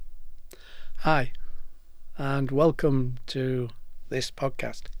Hi, and welcome to this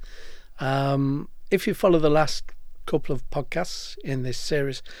podcast. If you follow the last couple of podcasts in this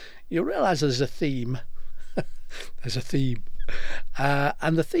series, you'll realise there's a theme. There's a theme.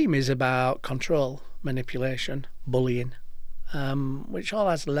 And the theme is about control, manipulation, bullying, which all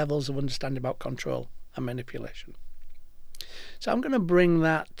has levels of understanding about control and manipulation. So I'm going to bring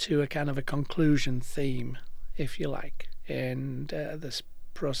that to a kind of a conclusion theme, if you like, in this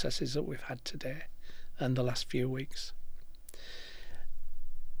processes that we've had today and the last few weeks.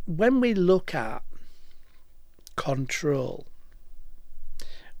 When we look at control,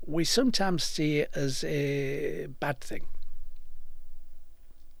 we sometimes see it as a bad thing.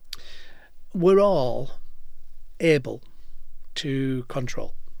 We're all able to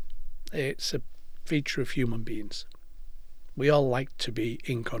control. It's a feature of human beings. We all like to be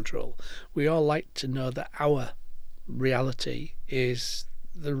in control. We all like to know that our reality is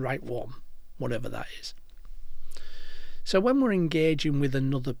the right one, whatever that is. So when we're engaging with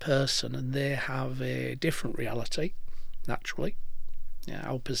another person and they have a different reality, naturally,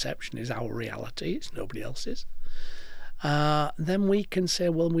 our perception is our reality, it's nobody else's, then we can say,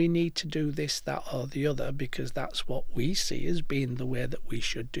 well, we need to do this, that or the other because that's what we see as being the way that we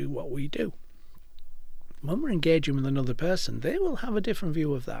should do what we do. When we're engaging with another person, they will have a different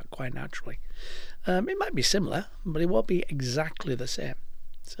view of that quite naturally. It might be similar, but it won't be exactly the same.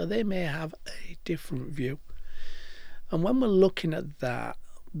 So they may have a different view. And when we're looking at that,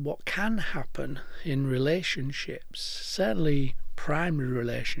 what can happen in relationships, certainly primary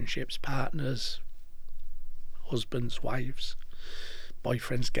relationships, partners, husbands, wives,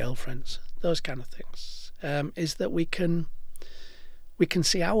 boyfriends, girlfriends, those kind of things, is that we can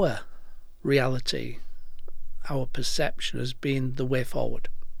see our reality, our perception as being the way forward.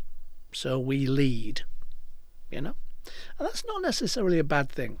 So we lead, and that's not necessarily a bad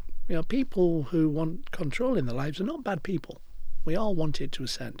thing. People who want control in their lives are not bad people. We all want it to a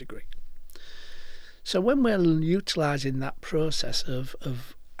certain degree. So when we're utilising that process of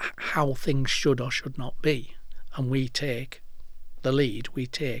how things should or should not be, and we take the lead, we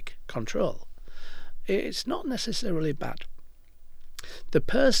take control, it's not necessarily bad. The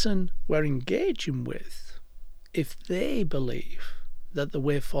person we're engaging with, if they believe that the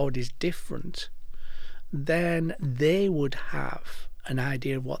way forward is different, then they would have an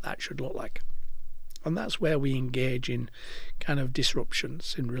idea of what that should look like. And that's where we engage in kind of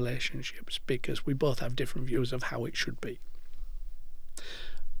disruptions in relationships, because we both have different views of how it should be.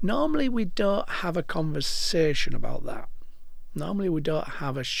 Normally we don't have a conversation about that. Normally we don't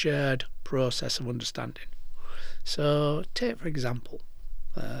have a shared process of understanding. So take, for example,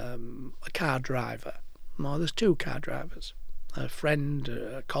 a car driver. No, there's two car drivers. A friend,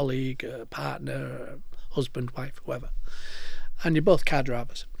 a colleague, a partner, a husband, wife, whoever. And you're both car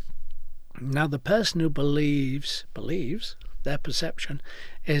drivers. Now the person who believes their perception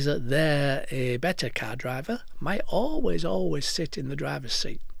is that they're a better car driver might always sit in the driver's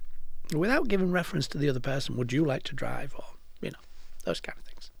seat without giving reference to the other person. Would you like to drive? Or those kind of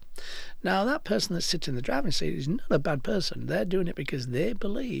things. Now that person that's sitting in the driving seat is not a bad person. They're doing it because they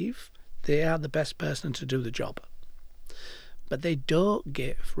believe they are the best person to do the job. But they don't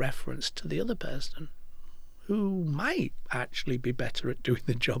give reference to the other person who might actually be better at doing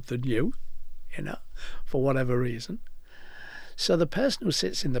the job than you, for whatever reason. So the person who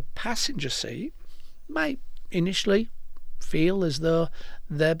sits in the passenger seat might initially feel as though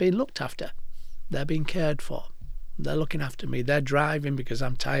they're being looked after, they're being cared for, they're looking after me, they're driving because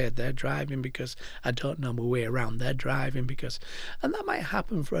I'm tired, they're driving because I don't know my way around, they're driving because... And that might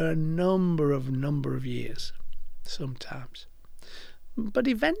happen for a number of years, sometimes. But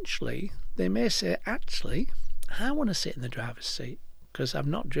eventually they may say, actually, I want to sit in the driver's seat because I've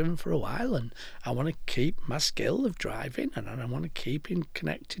not driven for a while and I want to keep my skill of driving and I want to keep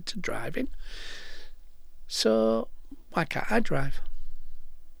connected to driving. So why can't I drive?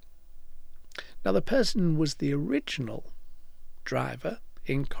 Now the person who was the original driver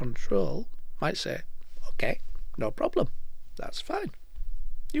in control might say, okay, no problem, that's fine,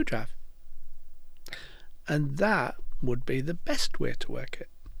 you drive. And that would be the best way to work it.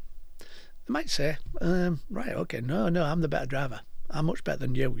 They might say, right, okay, no, I'm the better driver. I'm much better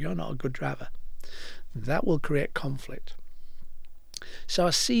than you. You're not a good driver. That will create conflict. So I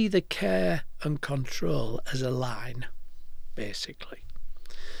see the care and control as a line, basically.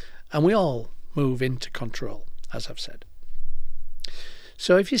 And we all move into control, as I've said.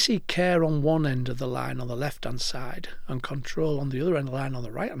 So if you see care on one end of the line on the left-hand side and control on the other end of the line on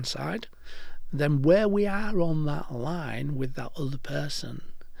the right-hand side, then where we are on that line with that other person,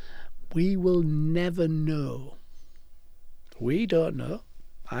 we will never know. We don't know.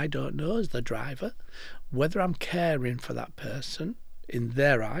 I don't know as the driver whether I'm caring for that person in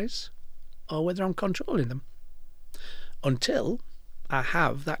their eyes or whether I'm controlling them. Until I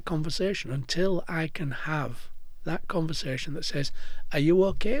have that conversation, until I can have that conversation that says, are you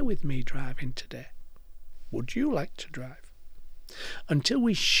okay with me driving today? Would you like to drive? Until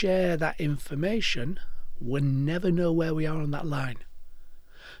we share that information, we'll never know where we are on that line.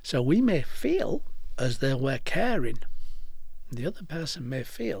 So we may feel as though we're caring. The other person may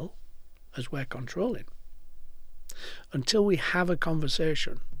feel as we're controlling. Until we have a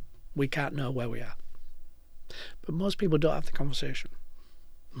conversation, we can't know where we are. But most people don't have the conversation.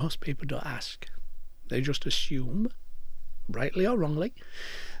 Most people don't ask. They just assume, rightly or wrongly,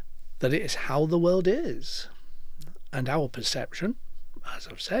 that it is how the world is. And our perception, as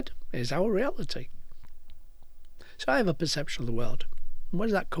I've said, is our reality. So I have a perception of the world. Where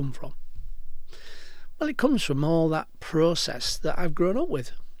does that come from? Well, it comes from all that process that I've grown up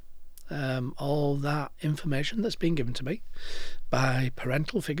with. All that information that's been given to me by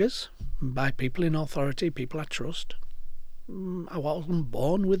parental figures, by people in authority, people I trust. I wasn't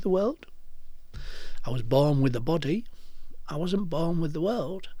born with the world. I was born with the body. I wasn't born with the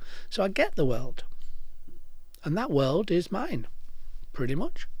world. So I get the world. And that world is mine, pretty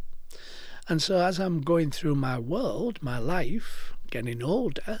much. And so as I'm going through my world, my life, getting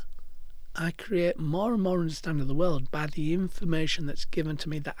older, I create more and more understanding of the world by the information that's given to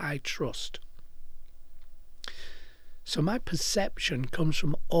me that I trust. So my perception comes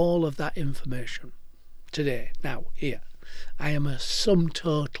from all of that information. Today, now, here, I am a sum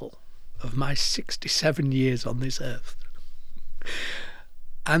total of my 67 years on this earth.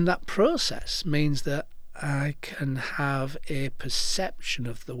 And that process means that I can have a perception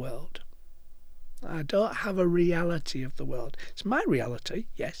of the world. I don't have a reality of the world. It's my reality,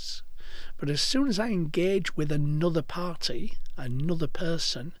 yes. But as soon as I engage with another party, another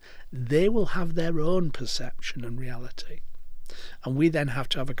person, they will have their own perception and reality. And we then have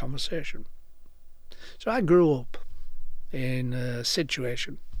to have a conversation. So I grew up in a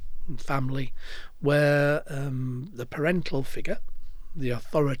situation, family, where the parental figure, the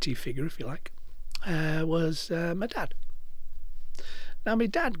authority figure, if you like, was my dad. Now, my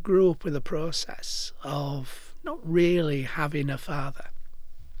dad grew up with a process of not really having a father.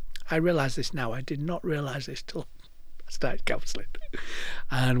 I realise this now. I did not realise this till I started counselling.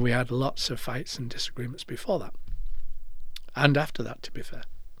 And we had lots of fights and disagreements before that. And after that, to be fair.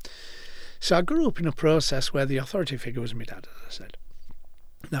 So I grew up in a process where the authority figure was my dad, as I said.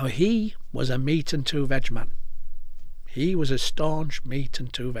 Now, he was a meat and two veg man. He was a staunch meat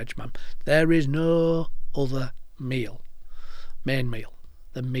and two veg man. There is no other main meal,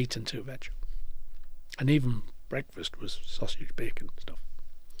 than meat and two veg. And even breakfast was sausage, bacon and stuff.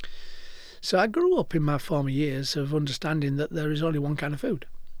 So I grew up in my former years of understanding that there is only one kind of food.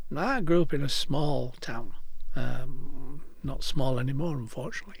 Now, I grew up in a small town. Not small anymore,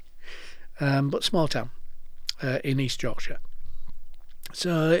 unfortunately. But small town in East Yorkshire.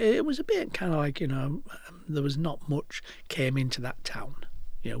 So it was a bit kind of like, there was not much came into that town.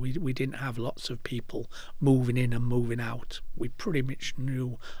 We didn't have lots of people moving in and moving out. We pretty much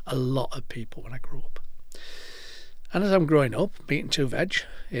knew a lot of people when I grew up. And as I'm growing up, meat and two veg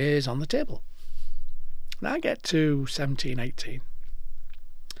is on the table. Now I get to 17, 18.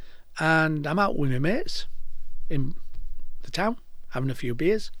 And I'm out with my mates in the town, having a few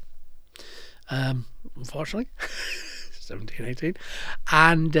beers. Unfortunately, 17, 18.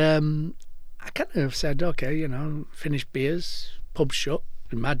 And I kind of said, okay, finish beers, pub shut.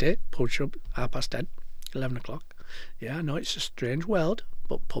 In my day, pub shut 10:30, 11 o'clock. Yeah, I know it's a strange world,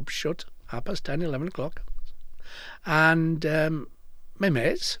 but pub shut 10:30, 11 o'clock. And my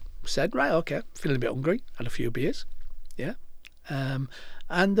mates said, right, okay, feeling a bit hungry, had a few beers. Yeah.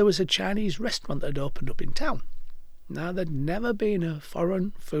 And there was a Chinese restaurant that had opened up in town. Now, there'd never been a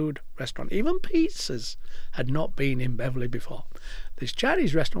foreign food restaurant. Even pizzas had not been in Beverley before. This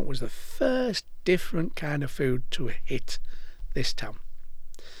Chinese restaurant was the first different kind of food to hit this town.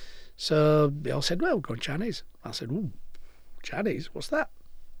 So they all said, well, we're going Chinese. I said, ooh, Chinese? What's that?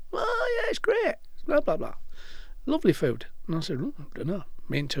 Oh, yeah, it's great. Blah, blah, blah. Lovely food. And I said, I don't know.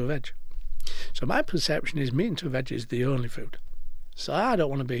 Meat and two veg. So my perception is meat and two veg is the only food. So I don't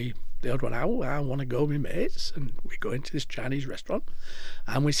want to be the odd one out. I want to go with my mates, and we go into this Chinese restaurant,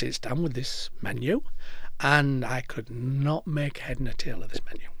 and we sit down with this menu, and I could not make head and tail of this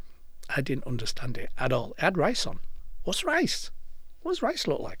menu. I didn't understand it at all. It had rice on. What's rice? What does rice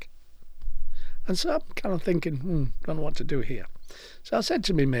look like? And so I'm kind of thinking, don't know what to do here. So I said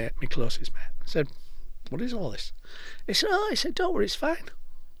to my mate, my closest mate, I said, what is all this? He said, don't worry, it's fine.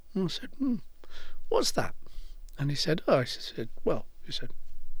 And I said, what's that? And he said, he said,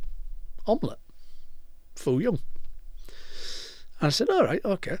 omelette, foo young. And I said, all right,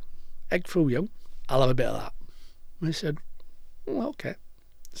 okay, egg foo young, I'll have a bit of that. And he said, well, okay. I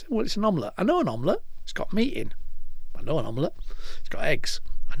said, well, it's an omelette. I know an omelette. It's got meat in. I know an omelette. It's got eggs.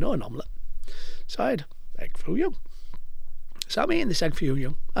 I know an omelette. So I had egg foo young. So I'm eating this egg foo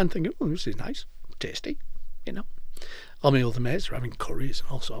young and thinking, oh, this is nice, tasty, you know. All my other mates are having curries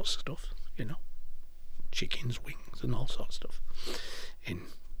and all sorts of stuff, you know. Chickens, wings and all sorts of stuff in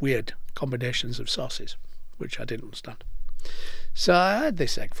weird combinations of sauces, which I didn't understand. So I had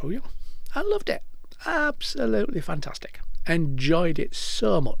this egg foo young. I loved it. Absolutely fantastic. Enjoyed it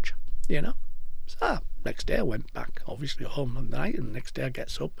so much, you know. So next day I went back, obviously home on the night, and the next day I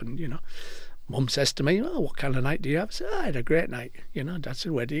gets up and, you know, Mum says to me, oh, what kind of night do you have? I said, I had a great night. You know, Dad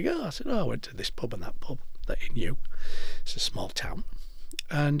said, where do you go? I said, oh, I went to this pub and that pub that he knew. It's a small town.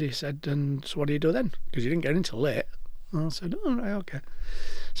 And he said, and so what do you do then? Because you didn't get in till late. And I said, oh, right, okay.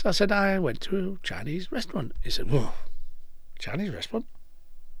 So I said, I went to a Chinese restaurant. He said, whoa, Chinese restaurant?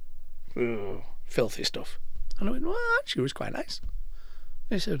 Oh, filthy stuff. And I went, well, actually, it was quite nice.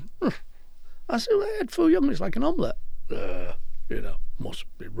 He said, I said, well, I had foo young, it's like an omelette. You know, must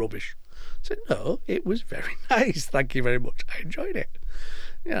be rubbish. I said, no, it was very nice. Thank you very much. I enjoyed it.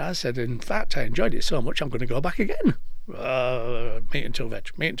 You know, I said, in fact, I enjoyed it so much, I'm going to go back again. Meat and two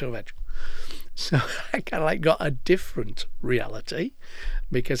veg. So I kind of like got a different reality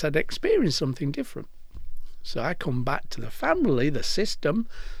because I'd experienced something different. So I come back to the family, the system.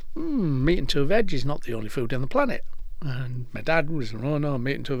 Meat and two veg is not the only food on the planet. And my dad was, oh no,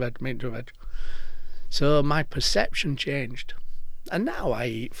 meat and two veg. So my perception changed. And now I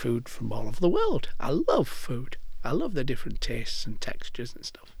eat food from all over the world. I love food. I love the different tastes and textures and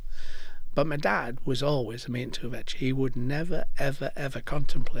stuff. But my dad was always a meat and two veg. He would never, ever, ever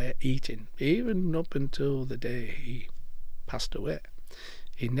contemplate eating, even up until the day he passed away.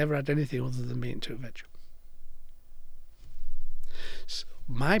 He never had anything other than meat and two veg. So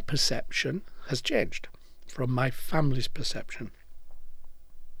my perception has changed from my family's perception.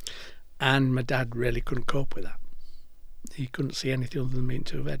 And my dad really couldn't cope with that. He couldn't see anything other than meat and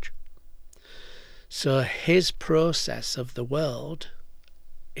two veg. So his process of the world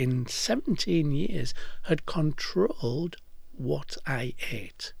in 17 years had controlled what I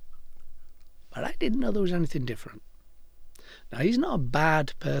ate. But I didn't know there was anything different. Now, he's not a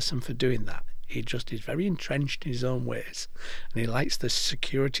bad person for doing that. He just is very entrenched in his own ways. And he likes the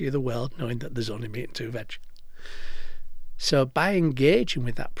security of the world, knowing that there's only meat and two veg. So by engaging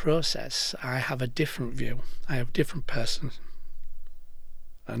with that process, I have a different view. I have a different person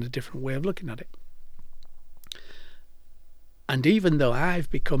and a different way of looking at it. And even though I've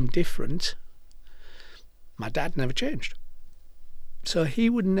become different, my dad never changed. So he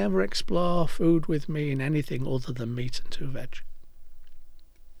would never explore food with me in anything other than meat and two veg.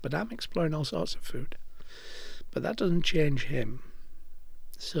 But I'm exploring all sorts of food. But that doesn't change him.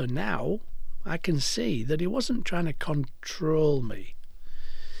 So now I can see that he wasn't trying to control me.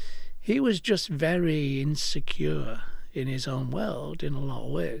 He was just very insecure in his own world in a lot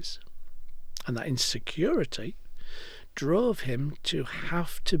of ways. And that insecurity drove him to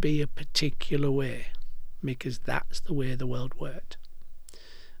have to be a particular way, because that's the way the world worked.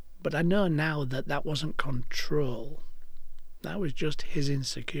 But I know now that that wasn't control. That was just his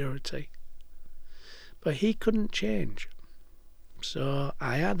insecurity. But he couldn't change. So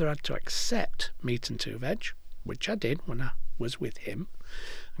I either had to accept meat and two veg, which I did when I was with him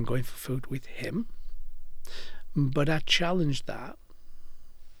and going for food with him. But I challenged that.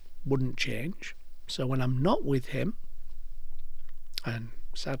 Wouldn't change. So when I'm not with him, and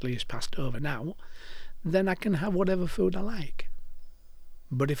sadly he's passed over now, then I can have whatever food I like.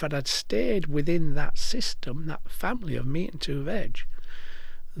 But if I'd had stayed within that system, that family of meat and two veg,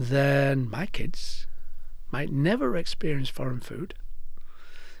 then my kids might never experience foreign food.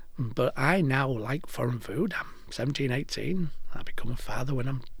 But I now like foreign food. I'm 17, 18. I become a father when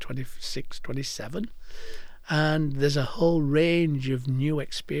I'm 26, 27. And there's a whole range of new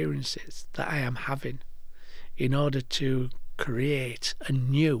experiences that I am having in order to create a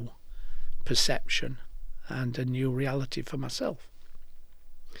new perception and a new reality for myself.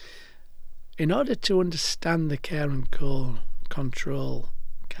 In order to understand the care and control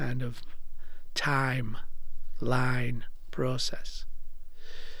kind of timeline process,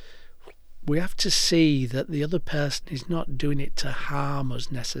 we have to see that the other person is not doing it to harm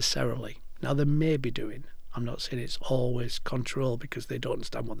us necessarily. Now, they may be doing. I'm not saying it's always control because they don't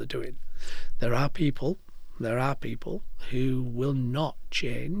understand what they're doing. There are people who will not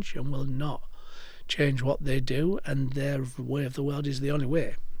change and will not change what they do, and their way of the world is the only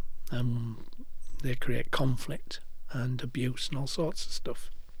way. They create conflict and abuse and all sorts of stuff.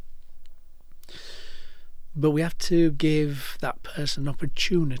 But we have to give that person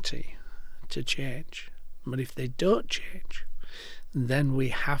opportunity to change. But if they don't change, then we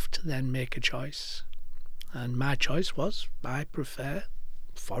have to then make a choice. And my choice was, I prefer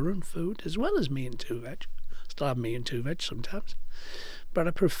foreign food as well as meat and two veg. Still have meat and two veg sometimes. But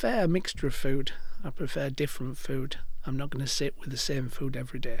I prefer a mixture of food. I prefer different food. I'm not going to sit with the same food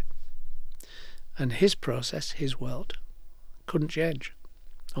every day. And his process, his world, couldn't change,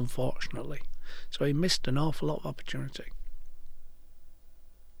 unfortunately. So he missed an awful lot of opportunity.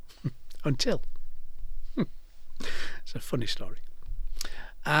 Until. It's a funny story.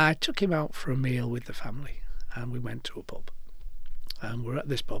 I took him out for a meal with the family, and we went to a pub. And we're at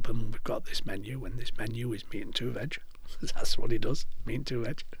this pub, and we've got this menu, and this menu is meat and two veg. That's what he does, meat and two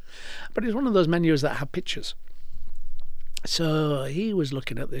veg. But it's one of those menus that have pictures. So he was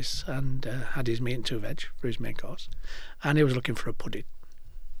looking at this and had his meat and two veg for his main course, and he was looking for a pudding.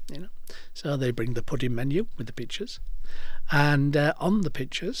 So they bring the pudding menu with the pictures, and on the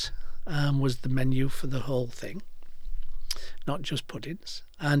pictures was the menu for the whole thing, not just puddings.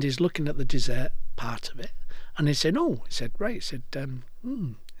 And he's looking at the dessert part of it, and he said,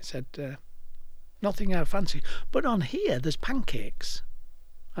 nothing I fancy, but on here there's pancakes.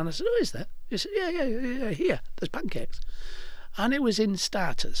 And I said, oh, is there? He said, yeah, here there's pancakes. And it was in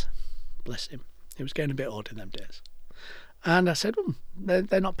starters. Bless him, he was getting a bit old in them days. And I said,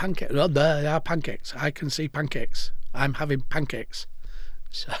 they're not pancakes. No, they are pancakes. I can see pancakes. I'm having pancakes.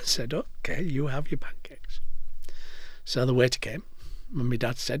 So I said, okay, you have your pancakes. So the waiter came, and my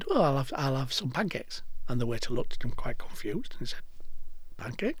dad said, I'll have some pancakes. And the waiter looked at him quite confused and said,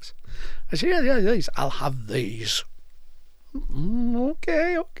 pancakes? I said, yeah, these. I'll have these.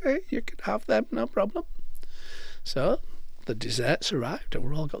 Okay, you can have them, no problem. So the desserts arrived, and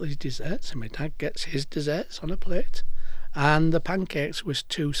we all got these desserts, and my dad gets his desserts on a plate. And the pancakes was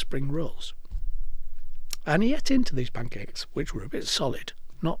 2 spring rolls. And he ate into these pancakes, which were a bit solid,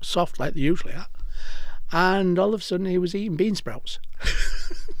 not soft like they usually are. And all of a sudden he was eating bean sprouts.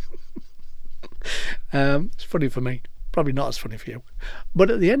 It's funny for me, probably not as funny for you.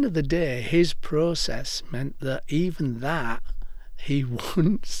 But at the end of the day, his process meant that even that, he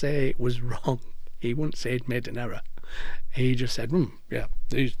wouldn't say it was wrong. He wouldn't say he'd made an error. He just said, yeah,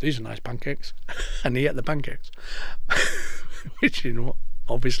 these are nice pancakes. And he ate the pancakes. Which,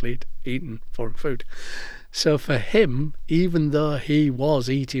 obviously he'd eaten foreign food. So for him, even though he was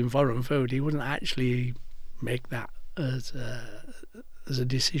eating foreign food, he wouldn't actually make that as a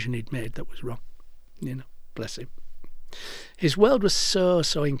decision he'd made that was wrong. Bless him. His world was so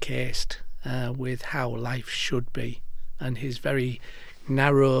encased with how life should be, and his very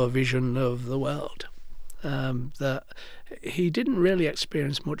narrow vision of the world, that he didn't really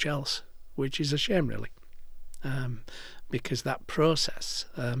experience much else, which is a shame, really. Because that process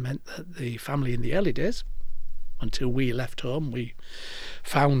meant that the family in the early days, until we left home, we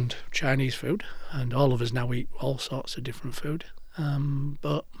found Chinese food, and all of us now eat all sorts of different food.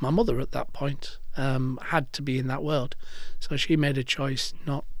 But my mother at that point had to be in that world, so she made a choice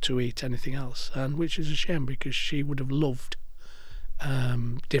not to eat anything else, and which is a shame, because she would have loved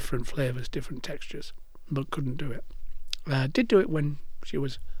different flavours, different textures, but couldn't do it. Did do it when she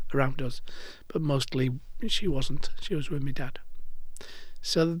was around us, but mostly she wasn't. She was with my dad.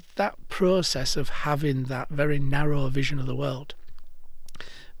 So that process of having that very narrow vision of the world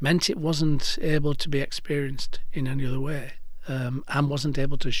meant it wasn't able to be experienced in any other way, and wasn't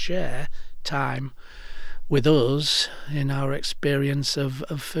able to share time with us in our experience of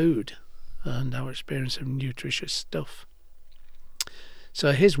food and our experience of nutritious stuff.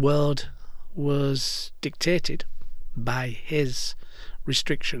 So his world was dictated by his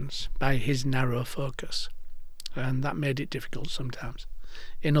restrictions, by his narrow focus, and that made it difficult sometimes,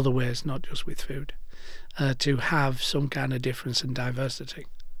 in other ways, not just with food, to have some kind of difference and diversity.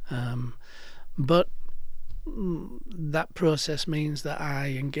 But that process means that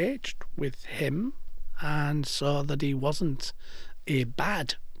I engaged with him and saw that he wasn't a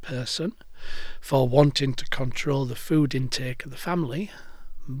bad person for wanting to control the food intake of the family,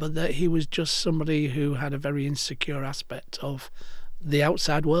 but that he was just somebody who had a very insecure aspect of the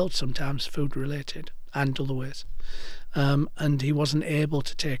outside world, sometimes food related and other ways, and he wasn't able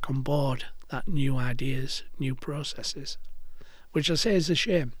to take on board that new ideas, new processes, which I say is a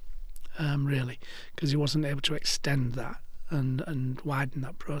shame, really, because he wasn't able to extend that and widen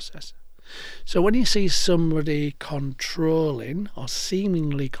that process. So when you see somebody controlling or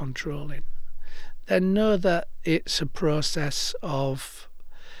seemingly controlling, then know that it's a process of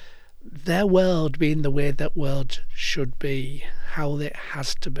their world being the way that world should be, how it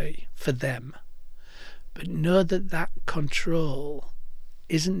has to be for them. But know that that control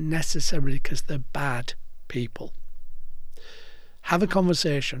isn't necessarily because they're bad people. Have a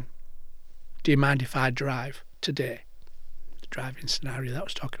conversation. Do you mind if I drive today? The driving scenario that I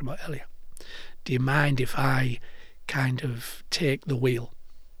was talking about earlier. Do you mind if I kind of take the wheel?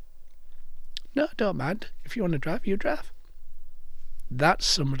 No, I don't mind. If you want to drive, you drive. That's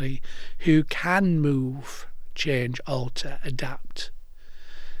somebody who can move, change, alter, adapt.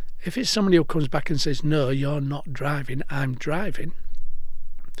 If it's somebody who comes back and says, no, you're not driving, I'm driving,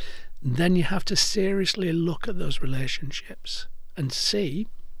 then you have to seriously look at those relationships and see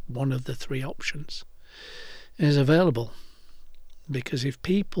one of the three options is available. Because if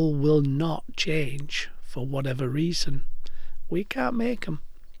people will not change for whatever reason, we can't make them,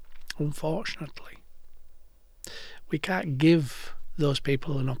 unfortunately. We can't give those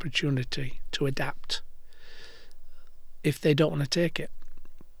people an opportunity to adapt if they don't want to take it.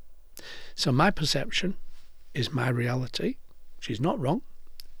 So my perception is my reality, which is not wrong.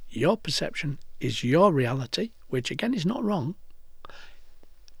 Your perception is your reality, which again is not wrong.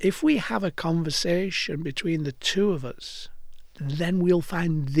 If we have a conversation between the two of us, then we'll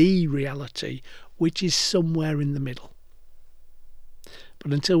find the reality, which is somewhere in the middle.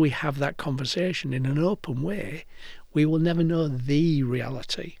 But until we have that conversation in an open way, we will never know the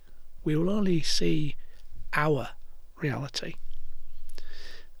reality. We will only see our reality.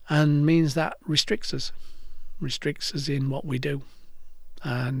 And means that restricts us in what we do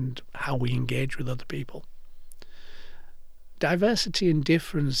and how we engage with other people. Diversity and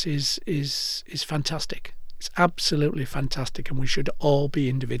difference is fantastic. It's absolutely fantastic, and we should all be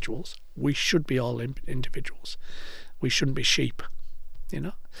individuals. We should be all individuals. We shouldn't be sheep,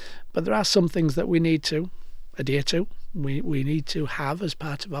 But there are some things that we need to adhere to. We need to have as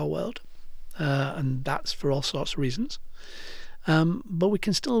part of our world, and that's for all sorts of reasons. But we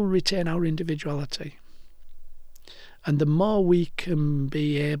can still retain our individuality. And the more we can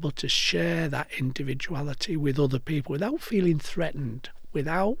be able to share that individuality with other people without feeling threatened,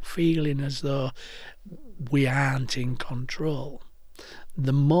 without feeling as though we aren't in control,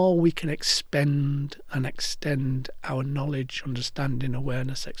 the more we can expend and extend our knowledge, understanding,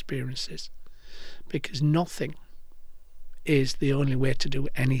 awareness, experiences. Because nothing is the only way to do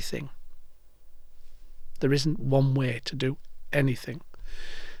anything. There isn't one way to do anything.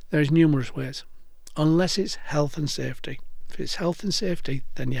 There's numerous ways, unless it's health and safety. If it's health and safety,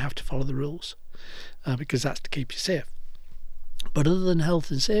 then you have to follow the rules, because that's to keep you safe. But other than health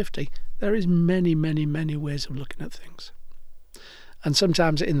and safety, there is many, many, many ways of looking at things. And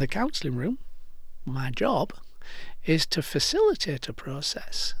sometimes in the counselling room, my job is to facilitate a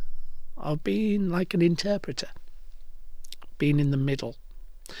process of being like an interpreter, being in the middle,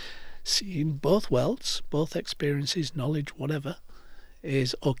 seeing both worlds, both experiences, knowledge, whatever,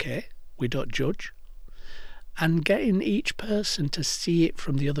 is okay. We don't judge. And getting each person to see it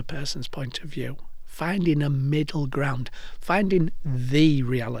from the other person's point of view, finding a middle ground, finding the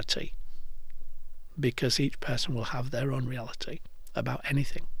reality, because each person will have their own reality about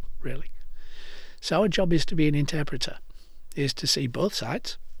anything, really. So our job is to be an interpreter, is to see both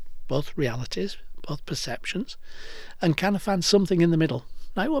sides, both realities, both perceptions, and kind of find something in the middle.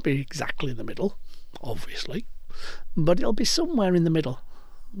 Now, it won't be exactly the middle, obviously, but it'll be somewhere in the middle.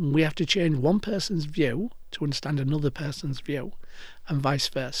 We have to change one person's view to understand another person's view, and vice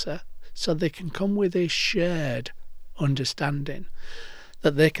versa, so they can come with a shared understanding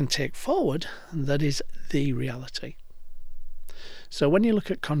that they can take forward, that is the reality. So when you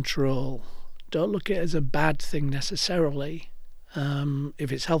look at control, don't look at it as a bad thing necessarily.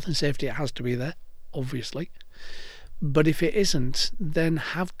 If it's health and safety, it has to be there, obviously. But if it isn't, then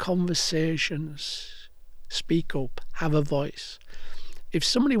have conversations, speak up, have a voice. If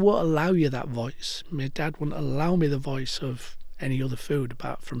somebody won't allow you that voice, my dad wouldn't allow me the voice of any other food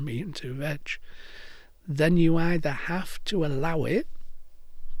apart from meat and 2 veg, then you either have to allow it.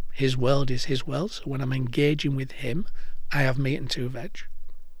 His world is his world, so when I'm engaging with him, I have meat and 2 veg.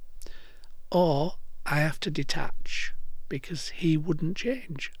 Or I have to detach, because he wouldn't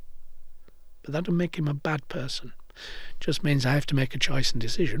change. But that doesn't make him a bad person. Just means I have to make a choice and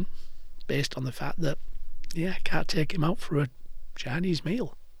decision based on the fact that, I can't take him out for a Chinese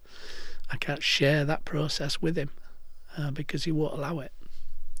meal. I can't share that process with him because he won't allow it.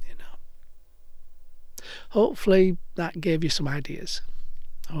 Hopefully that gave you some ideas.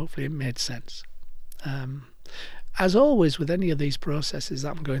 Hopefully it made sense. As always with any of these processes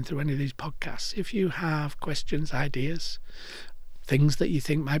that I'm going through, any of these podcasts, if you have questions, ideas, things that you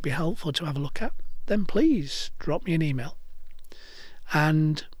think might be helpful to have a look at, then please drop me an email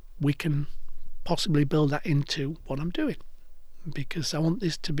and we can possibly build that into what I'm doing, because I want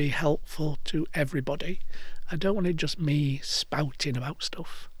this to be helpful to everybody. I don't want it just me spouting about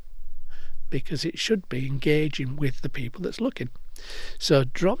stuff, because it should be engaging with the people that's looking. So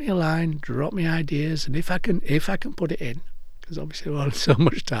drop me a line, drop me ideas, and if I can put it in, because obviously we're on so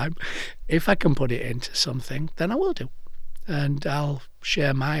much time, if I can put it into something, then I will do. And I'll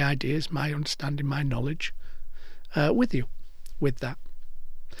share my ideas, my understanding, my knowledge with you with that.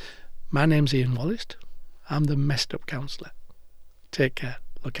 My name's Ian Wallace. I'm the Messed Up Counsellor. Take care.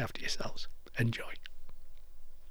 Look after yourselves. Enjoy.